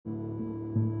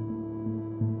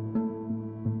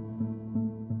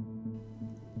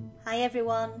Hi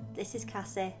everyone, this is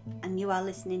Cassie and you are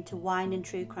listening to Wine and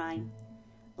True Crime.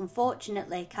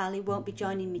 Unfortunately, Carly won't be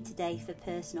joining me today for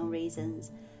personal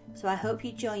reasons, so I hope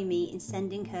you join me in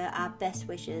sending her our best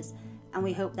wishes and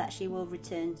we hope that she will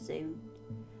return soon.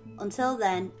 Until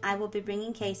then, I will be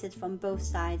bringing cases from both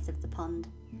sides of the pond.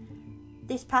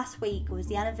 This past week was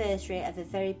the anniversary of a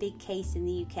very big case in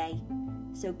the UK,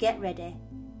 so get ready,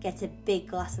 get a big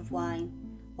glass of wine,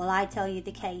 while I tell you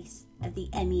the case of the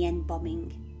MEN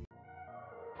bombing.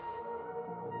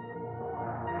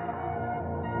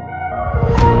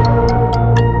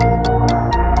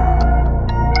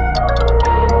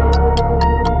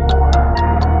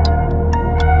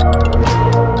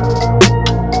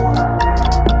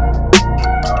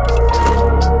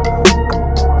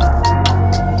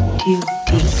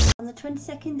 On the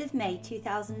 22nd of May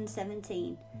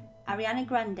 2017, Ariana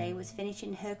Grande was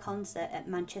finishing her concert at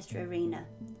Manchester Arena.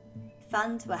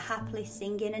 Fans were happily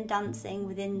singing and dancing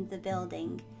within the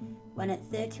building when at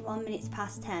 31 minutes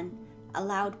past 10, a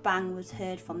loud bang was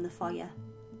heard from the foyer.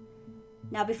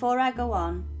 Now before I go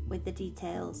on with the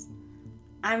details,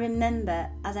 I remember,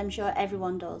 as I'm sure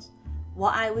everyone does,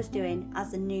 what I was doing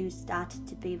as the news started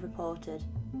to be reported.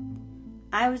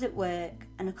 I was at work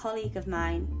and a colleague of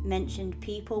mine mentioned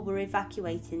people were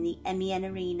evacuating the MEN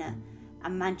Arena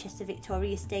and Manchester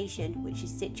Victoria Station, which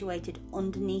is situated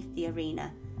underneath the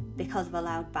arena, because of a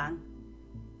loud bang.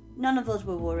 None of us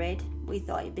were worried, we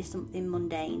thought it'd be something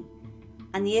mundane,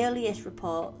 and the earliest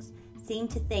reports seemed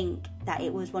to think that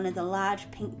it was one of the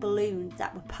large pink balloons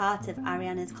that were part of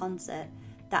Ariana's concert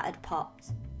that had popped.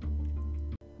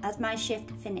 As my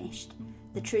shift finished,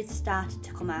 the truth started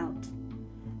to come out.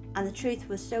 And the truth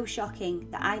was so shocking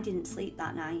that I didn't sleep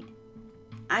that night.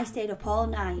 I stayed up all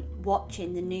night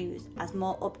watching the news as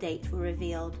more updates were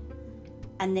revealed,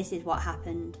 and this is what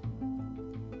happened.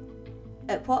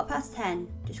 At 10:15,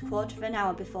 just quarter of an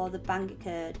hour before the bang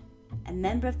occurred, a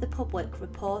member of the public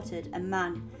reported a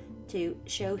man to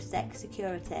show sex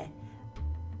security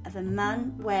of a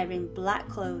man wearing black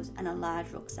clothes and a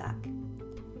large rucksack.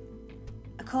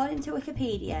 According to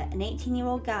Wikipedia, an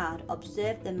 18-year-old guard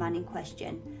observed the man in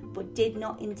question but did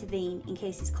not intervene in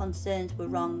case his concerns were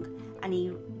wrong and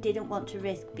he didn't want to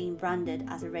risk being branded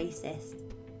as a racist.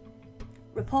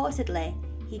 Reportedly,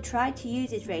 he tried to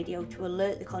use his radio to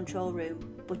alert the control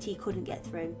room, but he couldn't get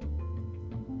through.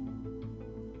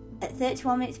 At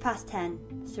 31 minutes past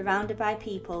 10, surrounded by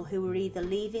people who were either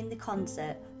leaving the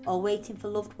concert or waiting for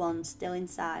loved ones still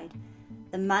inside,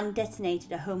 the man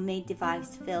detonated a homemade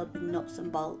device filled with nuts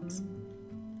and bolts.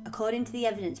 According to the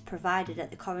evidence provided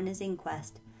at the coroner's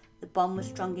inquest, the bomb was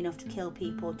strong enough to kill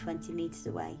people 20 metres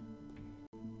away.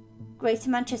 Greater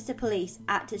Manchester Police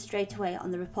acted straight away on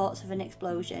the reports of an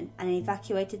explosion and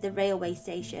evacuated the railway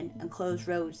station and closed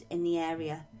roads in the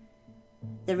area.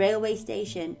 The railway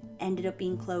station ended up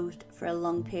being closed for a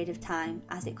long period of time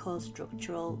as it caused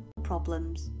structural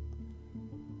problems.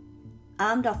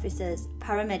 Armed officers,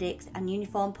 paramedics and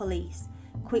uniformed police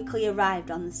quickly arrived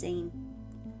on the scene.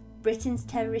 Britain's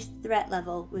terrorist threat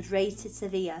level was raised to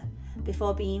severe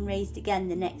before being raised again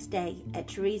the next day at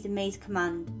Theresa May's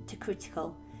command to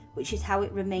critical, which is how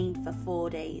it remained for 4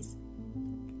 days.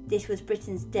 This was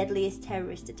Britain's deadliest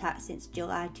terrorist attack since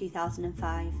July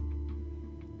 2005.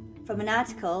 From an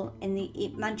article in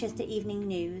the Manchester Evening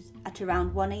News at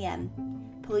around 1 a.m,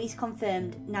 police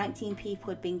confirmed 19 people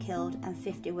had been killed and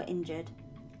 50 were injured.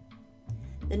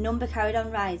 The number carried on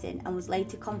rising and was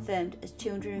later confirmed as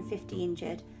 250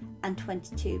 injured and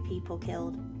 22 people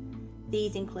killed.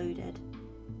 These included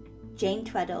Jane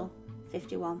Tweddle,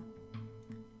 51,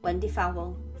 Wendy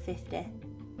Fowle, 50,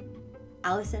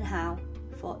 Alison Howe,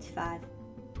 45,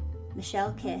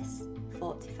 Michelle Kiss,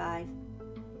 45,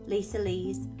 Lisa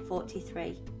Lees,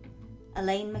 43,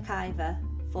 Elaine McIver,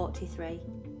 43,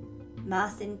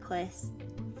 Marcin Kliss,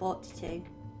 42,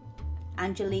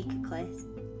 Angelica Kliss,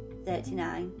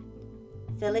 39,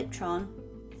 Philip Tron,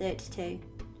 32,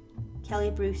 Kelly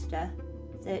Brewster,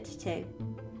 32,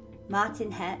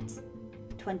 Martin Hett,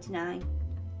 29,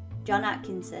 John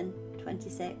Atkinson,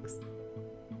 26,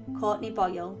 Courtney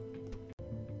Boyle,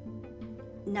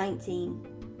 19,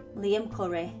 Liam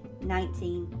Curry,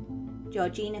 19,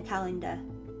 Georgina Calendar,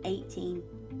 18,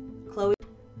 Chloe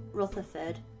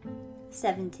Rutherford,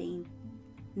 17,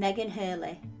 Megan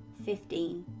Hurley,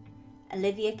 15,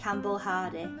 Olivia Campbell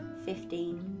Hardy,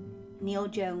 15, Neil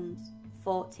Jones,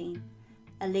 14,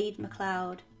 Alid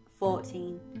MacLeod,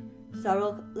 14,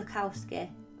 Sorrel Lukowski,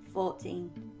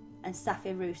 14, and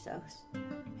Safi Roussos,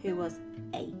 who was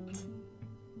 8.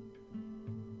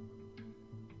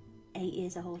 8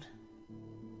 years old.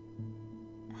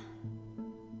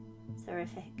 It's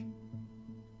horrific.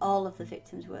 All of the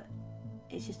victims were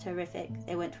It's just horrific.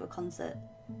 They went to a concert.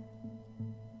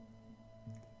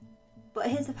 But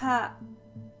here's the part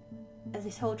of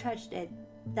this whole tragedy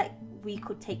that we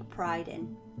could take pride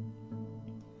in.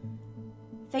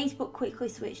 Facebook quickly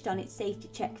switched on its safety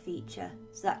check feature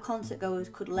so that concert goers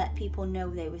could let people know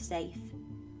they were safe.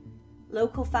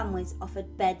 Local families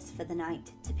offered beds for the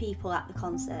night to people at the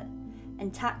concert,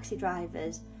 and taxi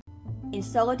drivers, in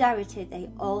solidarity, they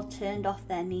all turned off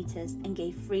their meters and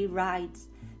gave free rides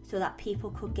so that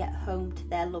people could get home to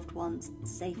their loved ones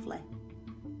safely.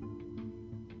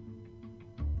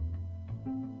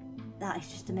 That is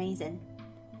just amazing.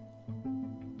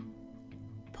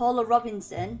 Paula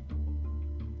Robinson,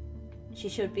 she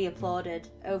should be applauded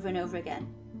over and over again.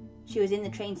 She was in the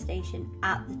train station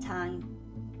at the time.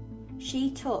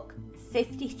 She took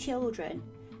 50 children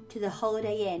to the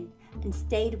Holiday Inn and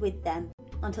stayed with them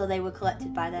until they were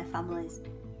collected by their families.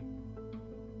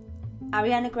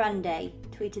 Ariana Grande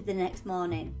tweeted the next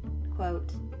morning,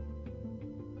 quote,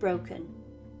 "Broken.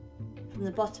 From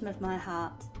the bottom of my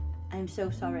heart, I am so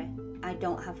sorry. I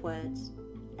don't have words."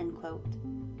 End quote.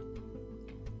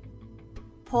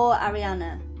 Poor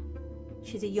Ariana.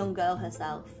 She's a young girl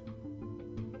herself.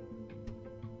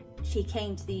 She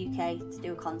came to the UK to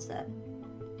do a concert,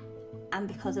 and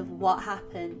because of what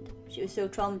happened, she was so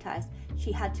traumatised,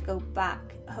 she had to go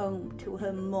back home to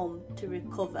her mum to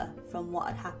recover from what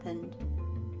had happened.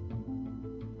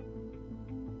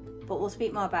 But we'll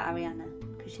speak more about Ariana,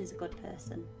 because she's a good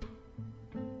person.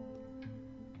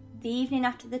 The evening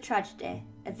after the tragedy,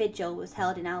 a vigil was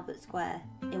held in Albert Square,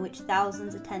 in which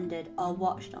thousands attended or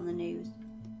watched on the news.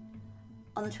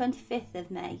 On the 25th of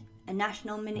May, a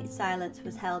national minute silence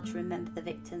was held to remember the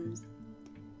victims.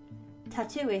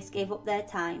 Tattooists gave up their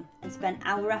time and spent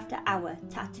hour after hour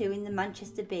tattooing the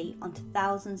Manchester Bee onto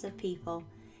thousands of people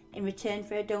in return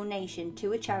for a donation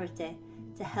to a charity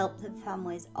to help the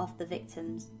families of the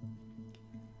victims.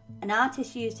 An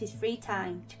artist used his free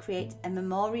time to create a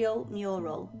memorial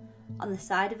mural on the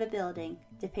side of a building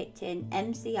depicting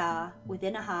MCR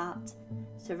within a heart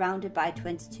surrounded by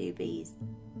 22 bees.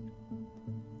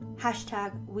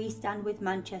 Hashtag We Stand With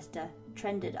Manchester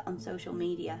trended on social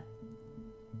media.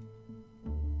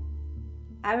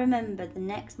 I remember the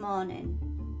next morning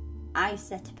I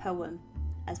set a poem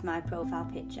as my profile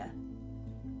picture,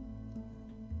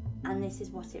 and this is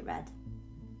what it read.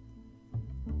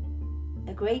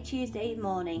 A grey Tuesday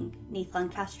morning 'neath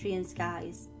Lancastrian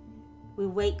skies, we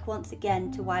wake once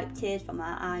again to wipe tears from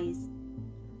our eyes,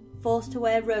 forced to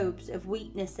wear robes of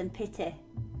weakness and pity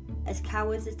as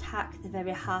cowards attack the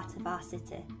very heart of our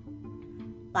city.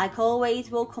 Like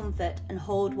always we'll comfort and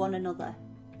hold one another,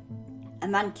 a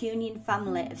Mancunian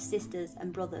family of sisters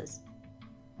and brothers.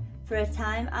 For a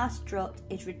time our strut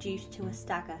is reduced to a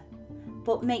stagger,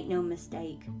 but make no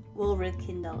mistake, we'll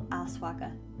rekindle our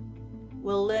swagger.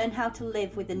 We'll learn how to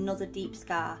live with another deep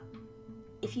scar.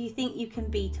 If you think you can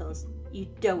beat us, you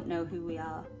don't know who we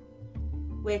are.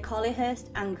 We're Collyhurst,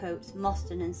 Ancoats,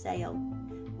 Moston and Sale.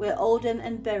 We're Oldham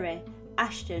and Bury,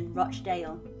 Ashton,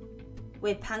 Rochdale.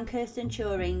 We're Pankhurst and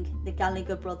Turing, the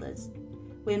Gallagher brothers.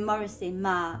 We're Morrissey,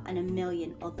 Marr and a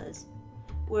million others.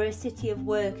 We're a city of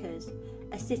workers,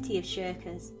 a city of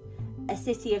shirkers, a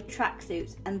city of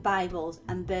tracksuits and Bibles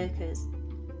and burkas.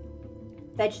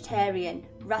 Vegetarian,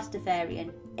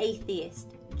 Rastafarian,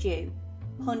 atheist, Jew,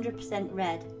 100%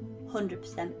 red,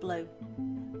 100% blue.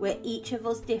 We're each of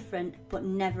us different but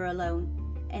never alone.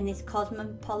 In this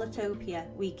cosmopolitopia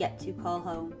we get to call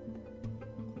home.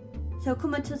 So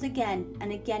come at us again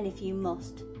and again if you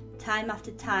must. Time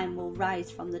after time we'll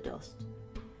rise from the dust.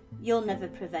 You'll never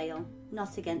prevail,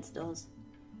 not against us.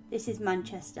 This is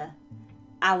Manchester,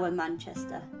 our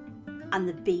Manchester, and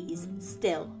the bees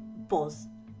still buzz.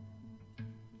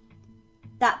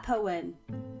 That poem,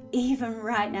 even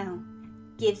right now,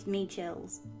 gives me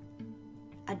chills.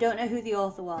 I don't know who the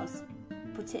author was,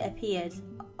 but it appeared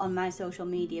on my social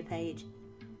media page,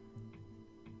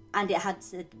 and it had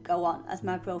to go on as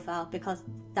my profile because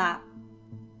that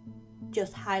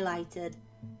just highlighted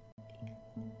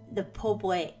the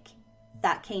public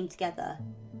that came together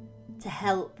to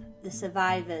help the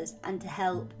survivors and to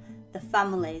help the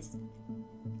families.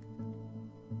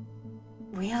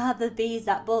 We are the bees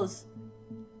that buzz,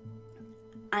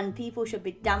 and people should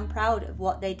be damn proud of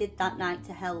what they did that night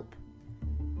to help.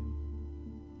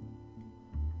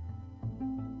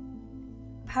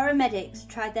 Paramedics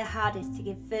tried their hardest to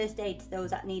give first aid to those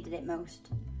that needed it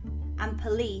most, and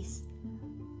police,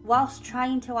 whilst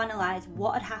trying to analyse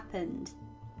what had happened,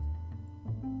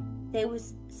 they were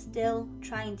still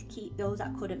trying to keep those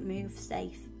that couldn't move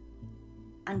safe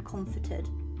and comforted.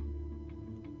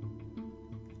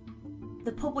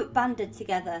 The public banded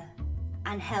together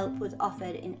and help was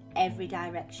offered in every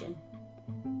direction.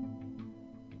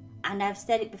 And I've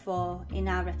said it before in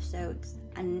our episodes,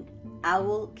 and I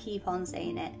will keep on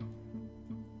saying it.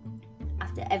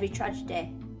 After every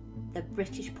tragedy, the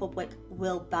British public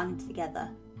will band together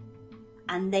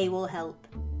and they will help.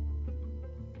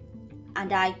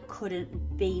 And I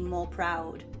couldn't be more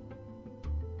proud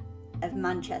of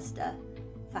Manchester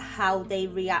for how they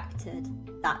reacted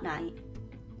that night.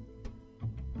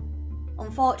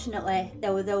 Unfortunately,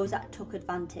 there were those that took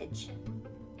advantage.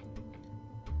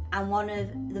 And one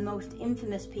of the most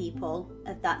infamous people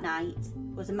of that night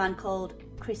was a man called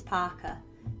Chris Parker,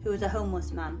 who was a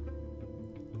homeless man.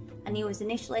 And he was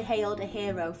initially hailed a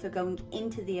hero for going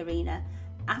into the arena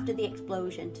after the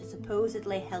explosion to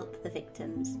supposedly help the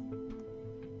victims.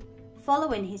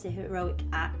 Following his heroic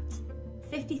act,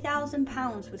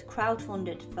 £50,000 was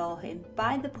crowdfunded for him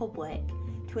by the public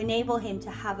to enable him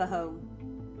to have a home.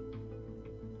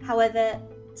 However,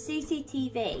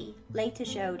 CCTV later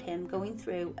showed him going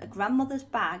through a grandmother's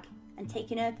bag and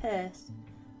taking her purse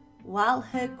while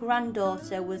her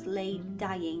granddaughter was laid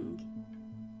dying.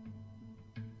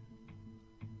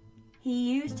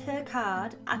 He used her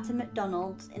card at a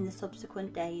McDonald's in the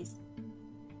subsequent days.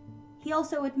 He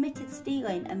also admitted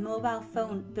stealing a mobile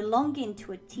phone belonging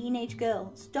to a teenage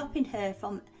girl, stopping her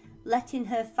from letting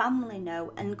her family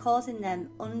know and causing them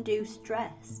undue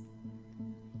stress.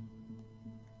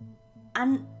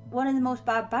 And one of the most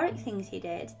barbaric things he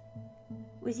did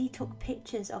was he took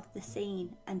pictures of the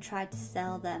scene and tried to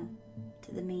sell them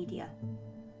to the media.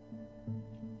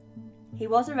 He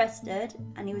was arrested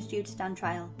and he was due to stand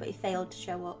trial, but he failed to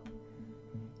show up.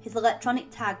 His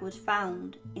electronic tag was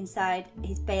found inside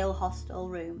his bail hostel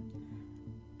room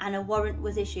and a warrant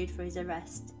was issued for his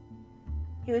arrest.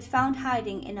 He was found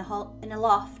hiding in a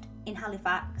loft in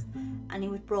Halifax and he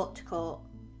was brought to court.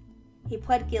 He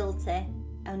pled guilty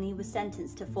and he was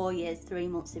sentenced to 4 years, 3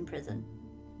 months in prison.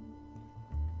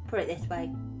 Put it this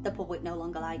way, the public no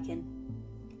longer like him.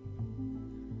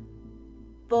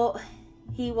 But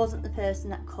he wasn't the person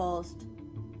that caused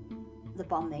the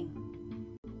bombing.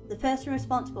 The person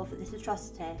responsible for this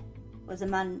atrocity was a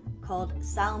man called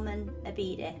Salman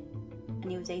Abedi,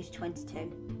 and he was aged 22.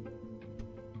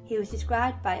 He was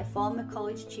described by a former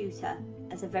college tutor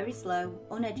as a very slow,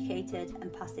 uneducated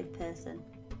and passive person.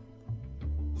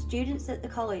 Students at the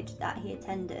college that he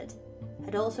attended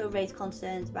had also raised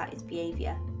concerns about his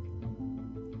behaviour.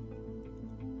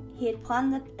 He had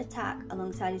planned the attack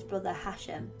alongside his brother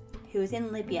Hashim, who was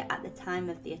in Libya at the time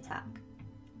of the attack.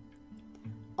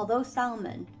 Although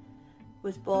Salman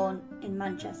was born in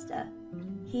Manchester,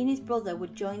 he and his brother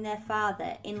would join their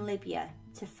father in Libya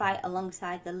to fight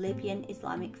alongside the Libyan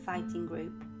Islamic Fighting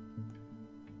Group.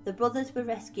 The brothers were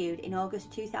rescued in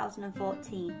August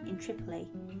 2014 in Tripoli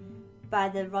by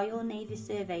the Royal Navy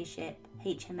survey ship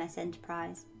HMS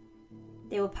Enterprise.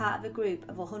 They were part of a group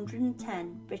of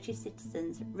 110 British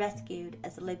citizens rescued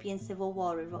as the Libyan civil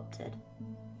war erupted.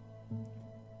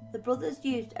 The brothers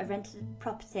used a rented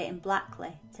property in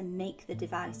Blackley to make the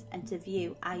device and to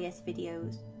view IS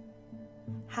videos.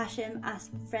 Hashim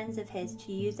asked friends of his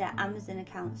to use their Amazon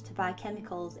accounts to buy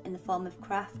chemicals in the form of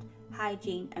craft,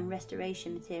 hygiene and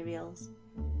restoration materials.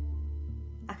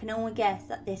 I can only guess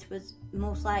that this was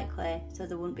most likely so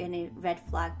there wouldn't be any red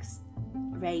flags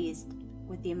raised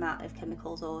with the amount of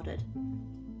chemicals ordered.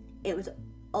 It was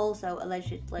also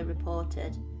allegedly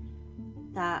reported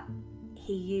that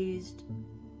he used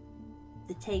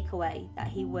the takeaway that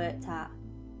he worked at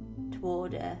to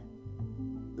order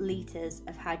litres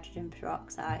of hydrogen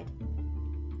peroxide.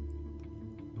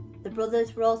 The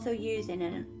brothers were also using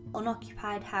an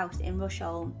unoccupied house in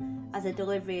Rusholme as a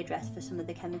delivery address for some of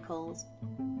the chemicals.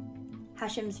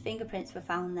 Hashim's fingerprints were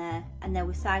found there, and there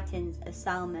were sightings of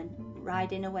Salman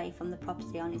riding away from the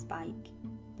property on his bike.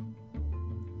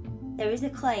 There is a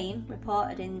claim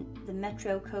reported in the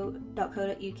metro.co.uk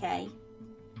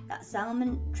that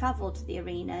Salman travelled to the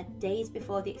arena days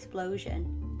before the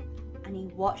explosion and he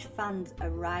watched fans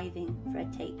arriving for a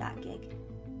Take That gig.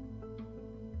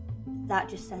 That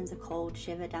just sends a cold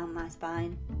shiver down my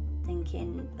spine,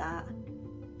 thinking that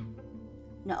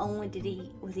not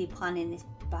only was he planning this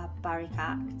barbaric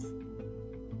act,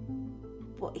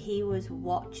 but he was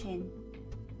watching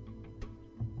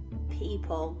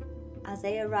people as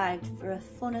they arrived for a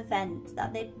fun event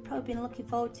that they'd probably been looking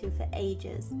forward to for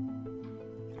ages,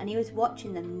 and he was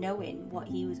watching them knowing what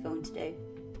he was going to do.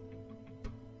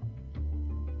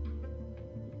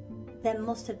 There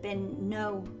must have been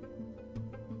no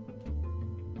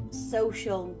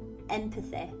social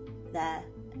empathy there.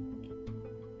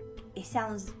 It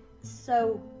sounds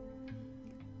so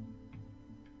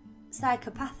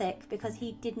psychopathic because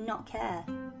he did not care.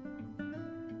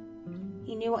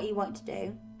 He knew what he wanted to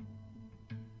do,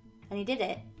 and he did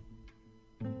it.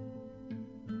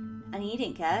 And he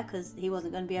didn't care because he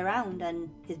wasn't going to be around, and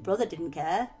his brother didn't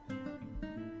care.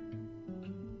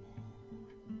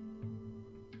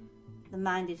 The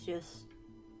mind is just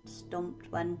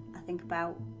stumped when I think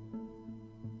about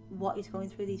what is going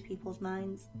through these people's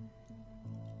minds.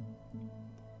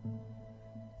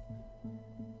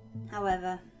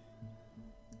 However,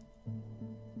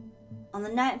 on the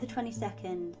night of the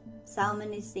 22nd,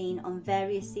 Salman is seen on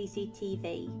various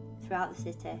CCTV throughout the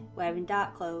city, wearing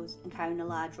dark clothes and carrying a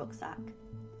large rucksack.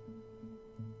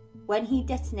 When he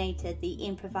detonated the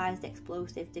improvised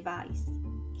explosive device,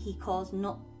 he caused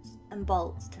nuts and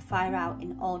bolts to fire out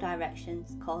in all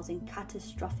directions, causing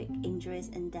catastrophic injuries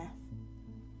and death.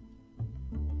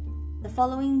 The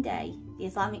following day, the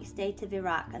Islamic State of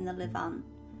Iraq and the Levant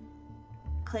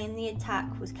claimed the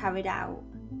attack was carried out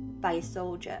by a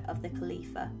soldier of the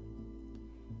Khalifa.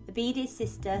 Abidi's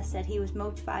sister said he was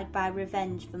motivated by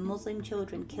revenge for Muslim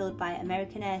children killed by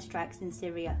American airstrikes in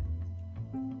Syria.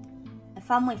 A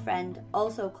family friend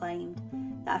also claimed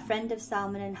that a friend of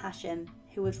Salman and Hashim,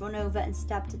 who was run over and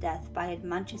stabbed to death by a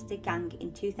Manchester gang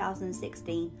in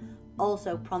 2016,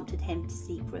 also prompted him to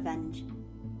seek revenge.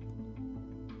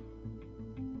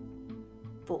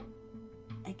 But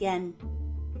again,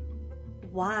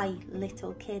 why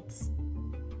little kids?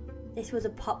 This was a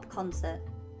pop concert.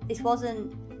 This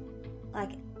wasn't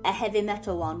like a heavy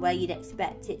metal one where you'd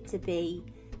expect it to be,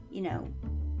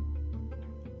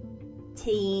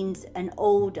 teens and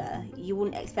older. You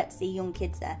wouldn't expect to see young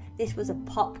kids there. This was a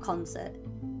pop concert.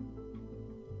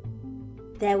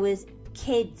 There was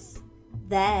kids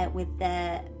there with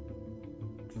their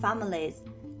families,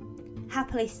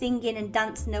 happily singing and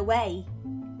dancing away,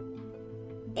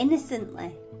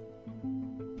 innocently.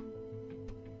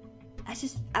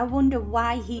 I wonder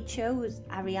why he chose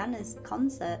Ariana's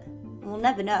concert. We'll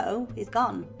never know, he's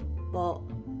gone. But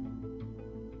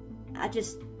I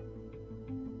just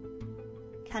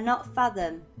cannot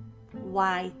fathom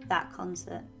why that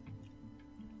concert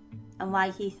and why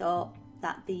he thought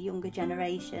that the younger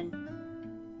generation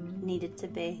needed to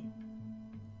be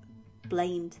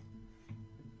blamed.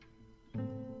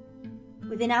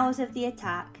 Within hours of the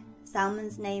attack,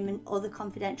 Salman's name and other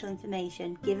confidential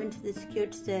information given to the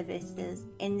security services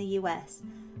in the US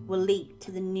were leaked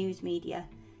to the news media,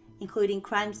 including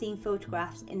crime scene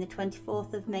photographs in the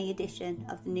 24th of May edition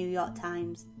of the New York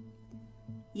Times.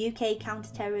 UK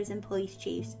counter-terrorism police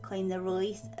chiefs claimed the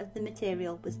release of the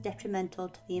material was detrimental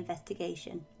to the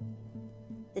investigation.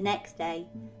 The next day,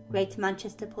 Greater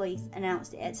Manchester Police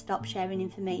announced it had stopped sharing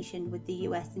information with the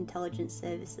US intelligence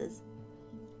services.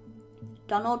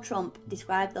 Donald Trump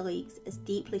described the leaks as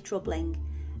deeply troubling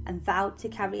and vowed to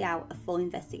carry out a full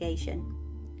investigation.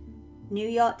 New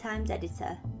York Times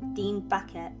editor Dean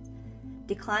Baquet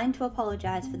declined to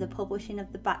apologise for the publishing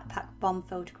of the backpack bomb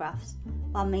photographs,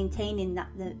 while maintaining that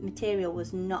the material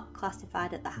was not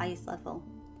classified at the highest level.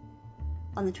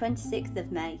 On the 26th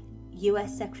of May,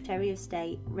 US Secretary of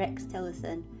State Rex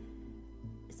Tillerson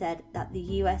said that the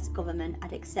US government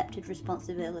had accepted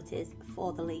responsibilities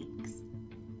for the leaks.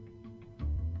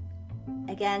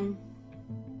 Again,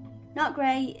 not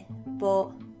great,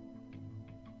 but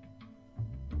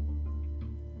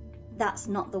that's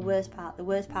not the worst part. The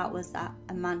worst part was that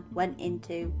a man went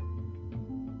into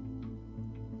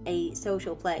a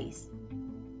social place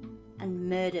and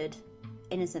murdered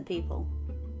innocent people.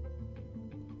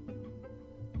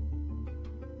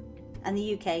 And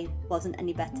the UK wasn't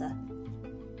any better.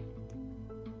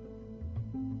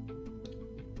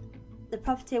 The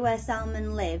property where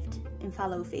Salman lived in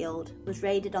Fallowfield was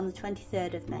raided on the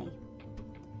 23rd of May.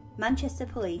 Manchester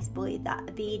police believe that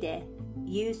Abidi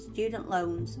used student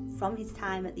loans from his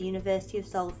time at the University of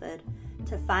Salford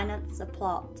to finance a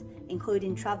plot,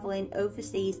 including travelling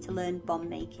overseas to learn bomb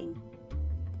making.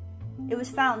 It was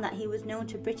found that he was known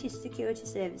to British security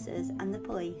services and the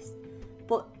police,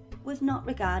 but was not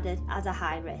regarded as a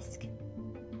high risk.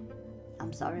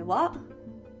 I'm sorry, what?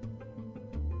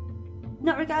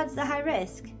 Not regarded as a high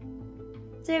risk?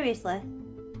 Seriously?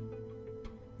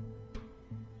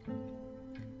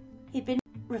 He'd been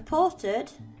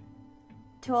reported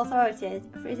to authorities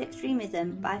for his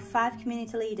extremism by 5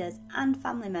 community leaders and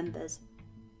family members,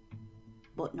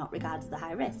 but not regarded as a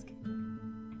high risk.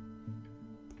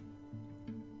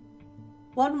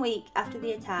 1 week after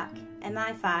the attack,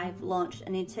 MI5 launched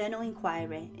an internal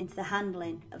inquiry into the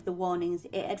handling of the warnings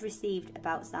it had received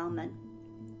about Salman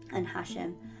and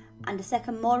Hashim, and a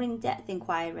second more in-depth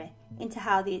inquiry into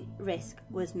how the risk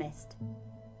was missed.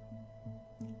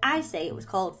 I say it was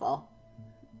called for.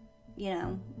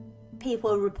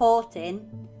 People are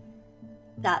reporting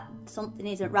that something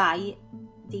isn't right,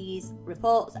 these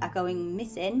reports are going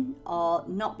missing or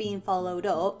not being followed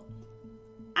up,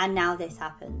 and now this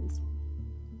happens.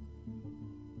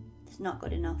 It's not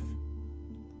good enough.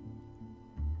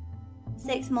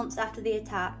 6 months after the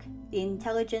attack, the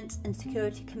Intelligence and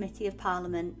Security Committee of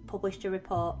Parliament published a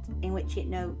report in which it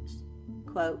notes,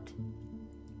 quote,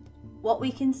 "What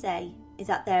we can say is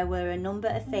that there were a number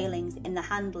of failings in the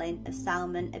handling of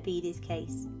Salman Abedi's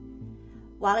case.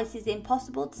 While it is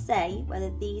impossible to say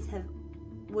whether these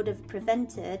would have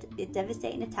prevented the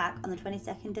devastating attack on the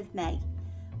 22nd of May,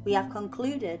 we have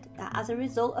concluded that as a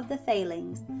result of the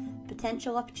failings,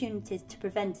 potential opportunities to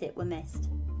prevent it were missed."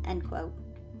 End quote.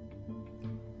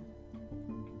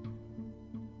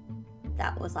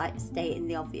 That was like stating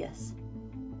the obvious.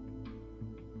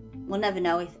 We'll never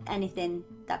know if anything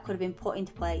that could have been put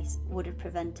into place would have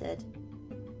prevented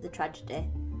the tragedy,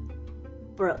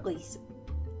 but at least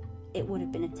it would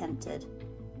have been attempted.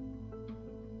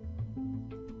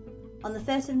 On the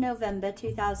 1st of November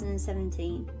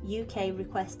 2017, UK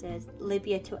requested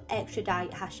Libya to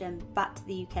extradite Hashim back to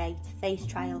the UK to face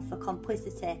trial for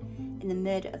complicity in the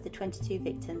murder of the 22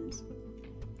 victims.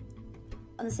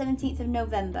 On the 17th of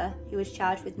November, he was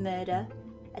charged with murder,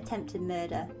 attempted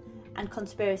murder, and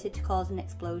conspiracy to cause an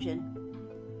explosion.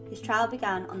 His trial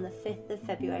began on the 5th of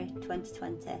February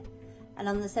 2020, and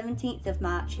on the 17th of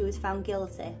March he was found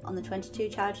guilty on the 22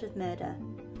 charges of murder,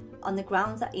 on the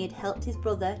grounds that he had helped his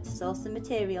brother to source the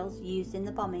materials used in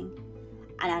the bombing,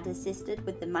 and had assisted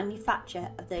with the manufacture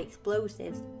of the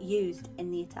explosives used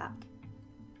in the attack.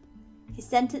 His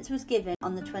sentence was given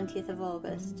on the 20th of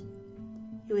August.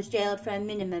 He was jailed for a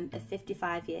minimum of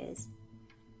 55 years.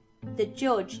 The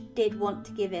judge did want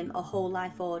to give him a whole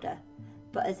life order,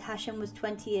 but as Hashim was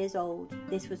 20 years old,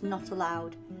 this was not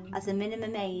allowed, as the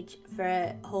minimum age for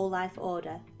a whole life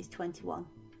order is 21.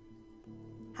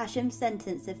 Hashim's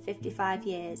sentence of 55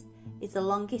 years is the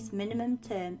longest minimum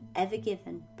term ever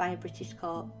given by a British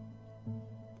court.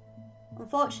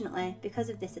 Unfortunately, because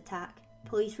of this attack,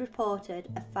 police reported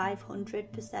a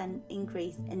 500%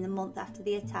 increase in the month after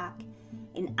the attack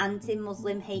in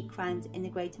anti-Muslim hate crimes in the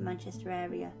Greater Manchester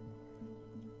area.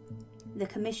 The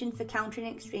Commission for Countering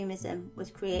Extremism was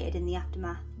created in the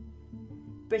aftermath.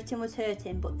 Britain was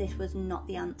hurting, but this was not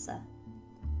the answer.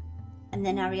 And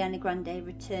then Ariana Grande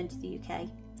returned to the UK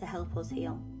to help us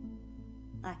heal.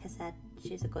 Like I said,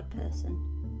 she's a good person.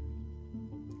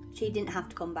 She didn't have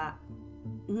to come back.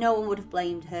 No one would have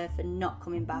blamed her for not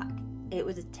coming back. It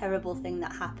was a terrible thing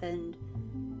that happened.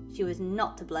 She was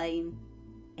not to blame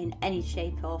in any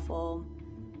shape or form,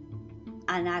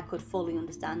 and I could fully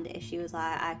understand it if she was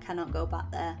like, I cannot go back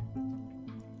there.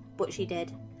 But she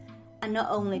did, and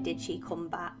not only did she come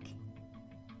back,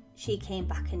 she came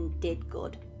back and did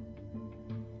good.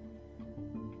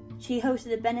 She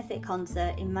hosted a benefit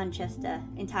concert in Manchester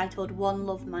entitled One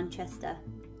Love Manchester,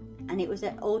 and it was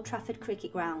at Old Trafford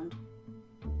Cricket Ground.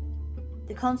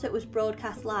 The concert was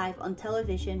broadcast live on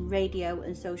television, radio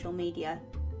and social media.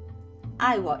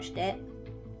 I watched it,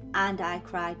 and I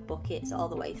cried buckets all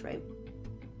the way through.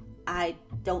 I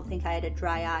don't think I had a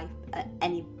dry eye at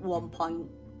any one point.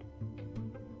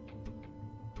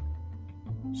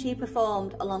 She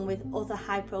performed along with other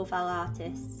high-profile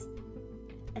artists,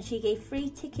 and she gave free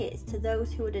tickets to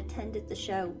those who had attended the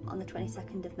show on the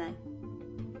 22nd of May.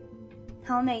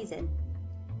 How amazing.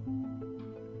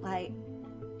 Like,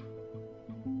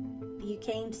 you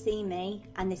came to see me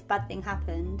and this bad thing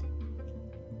happened,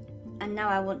 and now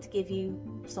I want to give you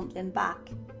something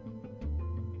back.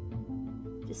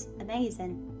 Just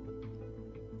amazing.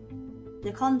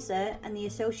 The concert and the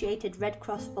associated Red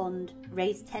Cross Fund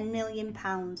raised £10 million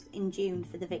in June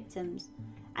for the victims,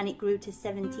 and it grew to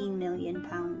 £17 million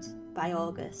by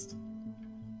August.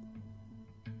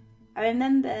 I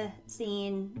remember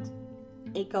seeing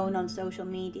it going on social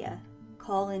media,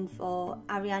 calling for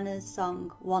Ariana's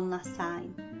song One Last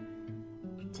Time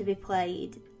to be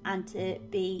played and to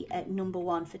be at number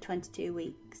 1 for 22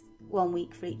 weeks, 1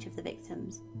 week for each of the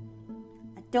victims.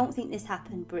 I don't think this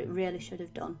happened, but it really should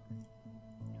have done.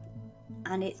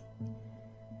 And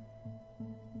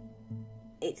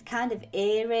it's kind of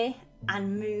eerie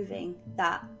and moving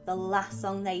that the last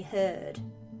song they heard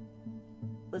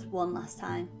was One Last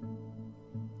Time.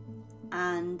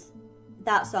 And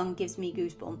that song gives me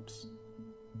goosebumps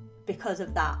because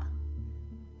of that.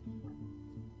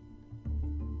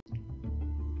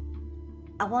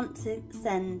 I want to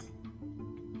send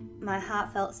my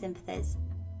heartfelt sympathies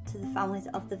to the families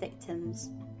of the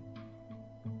victims,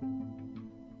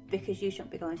 because you shouldn't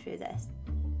be going through this.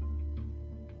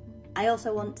 I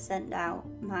also want to send out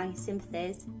my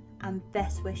sympathies and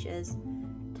best wishes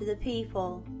to the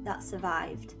people that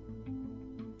survived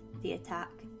the attack,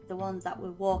 the ones that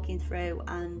were walking through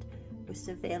and were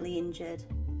severely injured.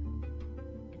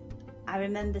 I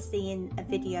remember seeing a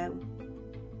video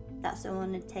that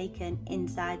someone had taken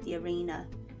inside the arena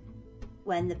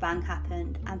when the bang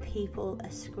happened, and people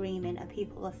are screaming and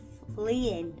people are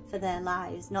fleeing for their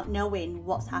lives, not knowing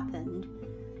what's happened,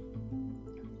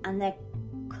 and they're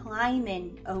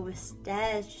climbing over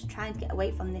stairs just trying to get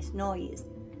away from this noise.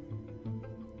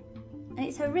 And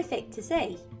it's horrific to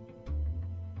see.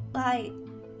 Like,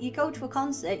 you go to a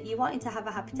concert, you wanting to have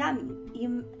a happy time.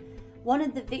 One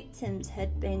of the victims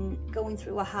had been going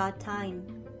through a hard time,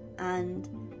 and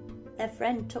their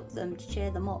friend took them to cheer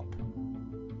them up.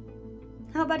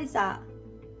 How bad is that?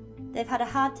 They've had a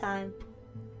hard time.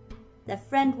 Their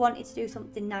friend wanted to do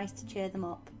something nice to cheer them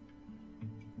up,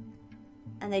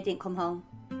 and they didn't come home.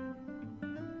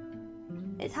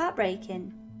 It's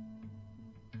heartbreaking.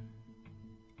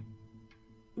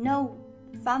 No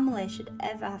family should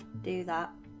ever have to do that.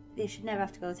 They should never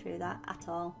have to go through that at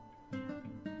all.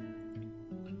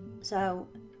 So,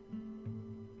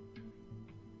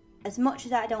 as much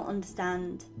as I don't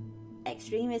understand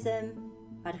extremism,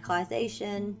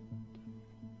 radicalisation,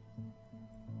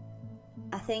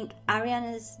 I think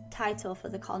Ariana's title for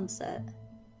the concert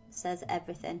says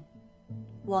everything.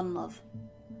 One love.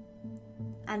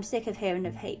 I'm sick of hearing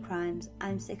of hate crimes.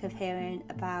 I'm sick of hearing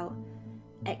about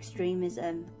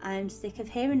extremism. I'm sick of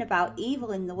hearing about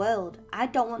evil in the world. I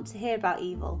don't want to hear about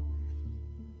evil,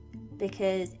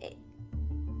 because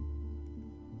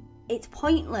it's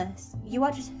pointless. You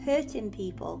are just hurting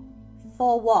people.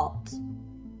 For what?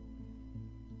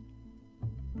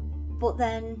 But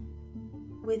then,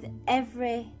 with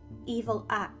every evil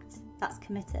act that's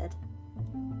committed,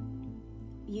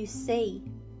 you see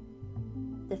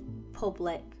the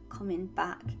public coming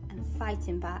back and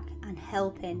fighting back and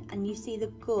helping, and you see the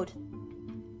good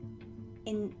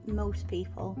in most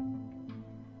people.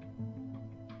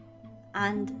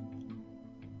 And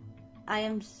I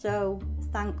am so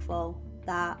thankful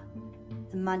that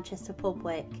the Manchester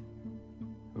public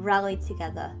rallied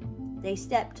together. They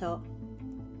stepped up.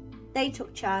 They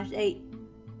took charge. They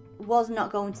was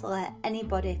not going to let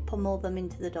anybody pummel them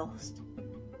into the dust.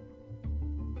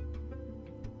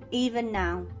 Even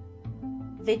now,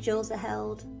 vigils are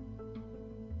held.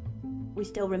 We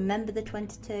still remember the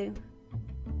 22.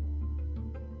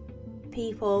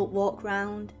 People walk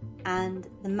round, and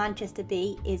the Manchester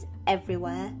Bee is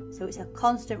everywhere. So it's a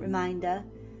constant reminder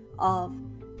of,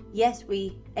 yes,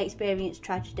 we experienced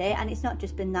tragedy, and it's not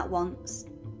just been that once.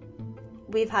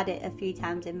 We've had it a few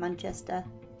times in Manchester.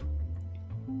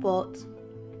 But,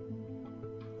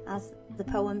 as the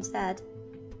poem said,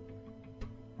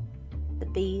 the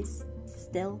bees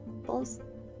still buzz.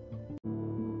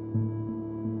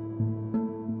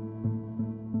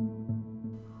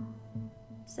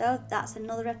 So that's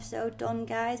another episode done,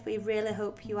 guys. We really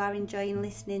hope you are enjoying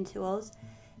listening to us.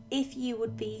 If you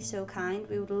would be so kind,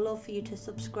 we would love for you to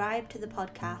subscribe to the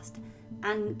podcast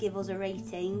and give us a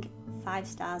rating, 5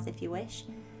 stars if you wish,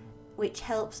 which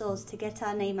helps us to get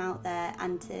our name out there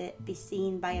and to be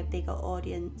seen by a bigger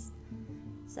audience.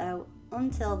 So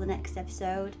until the next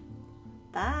episode,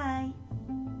 bye!